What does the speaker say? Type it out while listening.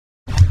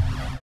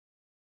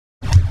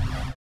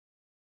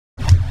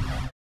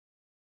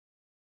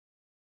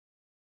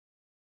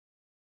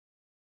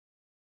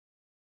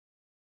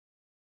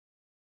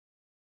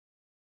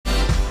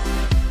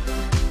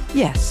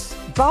Yes,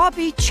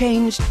 Barbie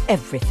changed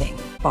everything.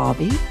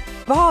 Barbie,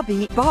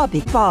 Barbie,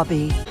 Barbie,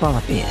 Barbie,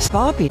 Barbies,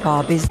 Barbie,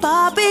 Barbies,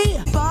 Barbie,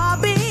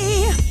 Barbie.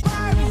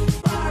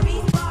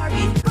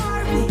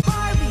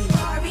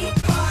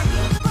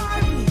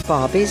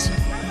 Barbies.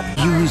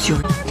 Use your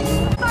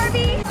Barbie,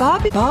 Barbie,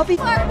 Barbie, Barbie,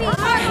 Barbie,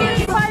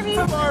 Barbie,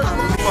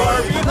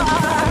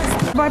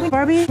 Barbie,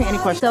 Barbie. Any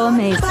questions? So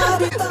amazing.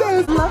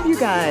 Love you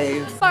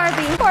guys.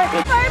 Barbie,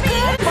 Barbie,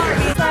 Barbie,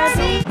 Barbie,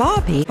 Barbie,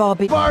 Barbie,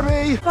 Barbie,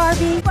 Barbie!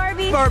 Barbie,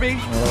 Barbie, Barbie!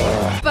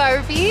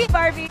 Barbie,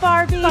 Barbie, Barbie,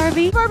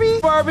 Barbie,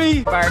 Barbie! Barbie!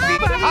 Barbie, Barbie! Barbie,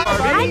 Barbie, Barbie,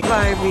 Barbie, Barbie!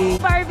 Barbie!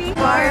 Barbie! Barbie!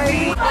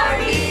 Barbie! Barbie!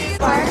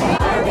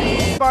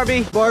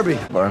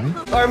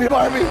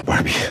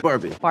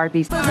 Barbies. Barbie!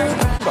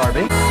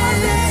 Barbie!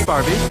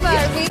 Barbie,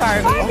 Barbie,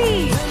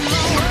 Barbie!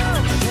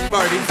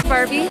 Barbie,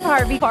 Barbie,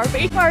 Barbie,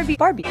 Barbie,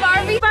 Barbie,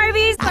 Barbie,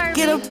 Barbies, Barbie.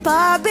 Get a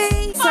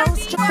Barbie, so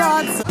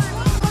strong.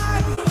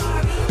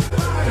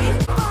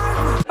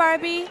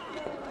 Barbie.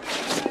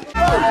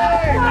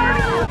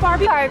 Barbie,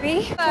 Barbie,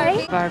 Barbie,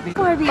 Barbie. Barbie,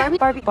 Barbie,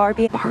 Barbie,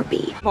 Barbie,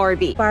 Barbie.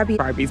 Barbie. Barbies.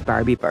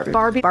 Barbie. Barbie.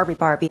 Barbie,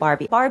 Barbie.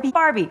 Barbie. Barbie.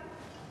 Barbie.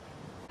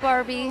 Barbie. Barbie, Barbie, Barbie, Barbie, Barbie! Barbie, Barbie!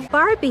 Barbie! Barbie, Barbie. Barbie! Barbie!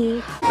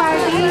 Barbie!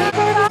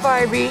 Barbie, Barbie,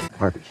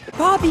 Barbie, Barbie! Barbie!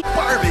 Barbie,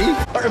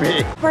 Barbie!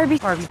 Barbie,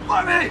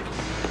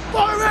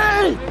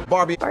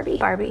 Barbie,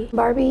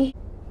 Barbie,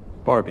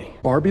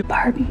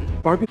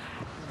 Barbie, Barbie.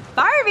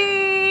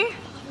 Barbie.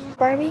 Barbie.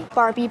 Barbie,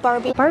 Barbie,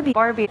 Barbie, Barbie,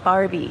 Barbie,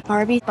 Barbie. Barbie.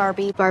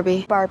 Barbie,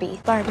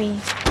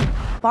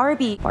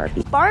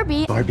 Barbie!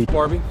 Barbie! Barbie,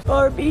 Barbie!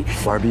 Barbie! Barbie! Barbie, Barbie,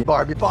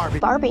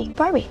 Barbie!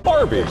 Barbie.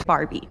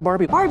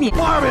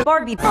 Barbie! Barbie.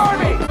 Barbie!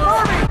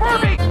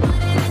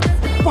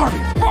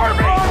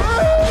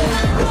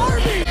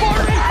 Barbie. Barbie!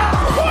 Barbie!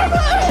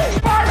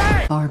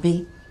 Barbie! Barbie!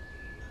 Barbie.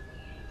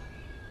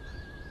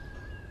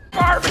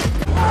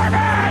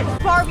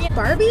 Barbie,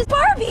 Barbie,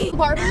 Barbie,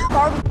 Barbie,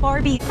 Barbie,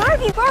 Barbie,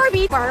 Barbie,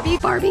 Barbie, Barbie,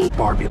 Barbie, Barbie! Barbie!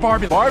 Barbie! Barbie,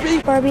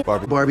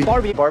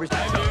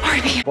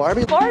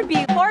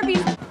 Barbie!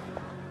 Barbie!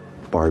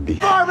 Barbie! Barbie! Barbie! Barbie, Barbie, Barbie! Barbie!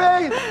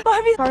 Barbie,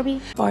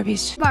 Barbie,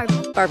 Barbies,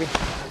 Barbie, Barbie.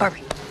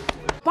 Barbie.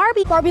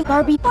 Barbie, Barbie,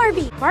 Barbie,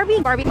 Barbie, Barbie,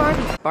 Barbie,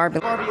 Barbie.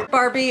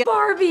 Barbie,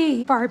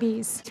 Barbie,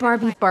 Barbies,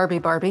 Barbie, Barbie.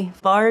 Barbie.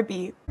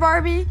 Barbie.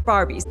 Barbie,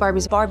 Barbies.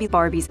 Barbies. Barbie.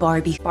 Barbies.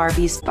 Barbie.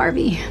 Barbies.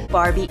 Barbie, Barbie.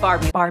 Barbie.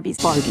 Barbies.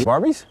 Barbie.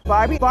 Barbies?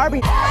 Barbie.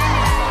 Barbie.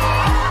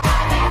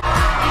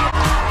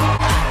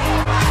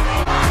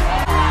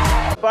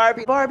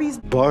 Barbie. Barbies.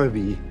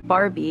 Barbie.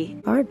 Barbie.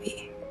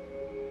 Barbie.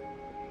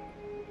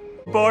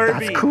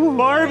 Barbie. That's cool.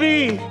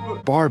 Barbie.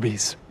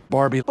 Barbies.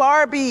 Barbie.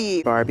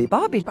 Barbie. Barbie.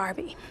 Barbie,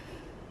 Barbie,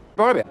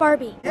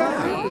 Barbie.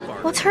 Barbie.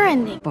 What's her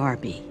ending?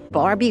 Barbie.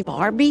 Barbie.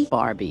 Barbie.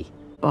 Barbie.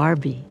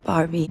 Barbie.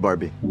 Barbie,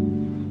 Barbie.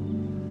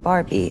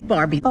 Barbie,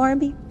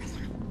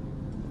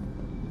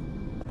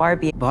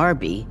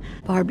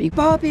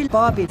 Barbie.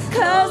 Barbie.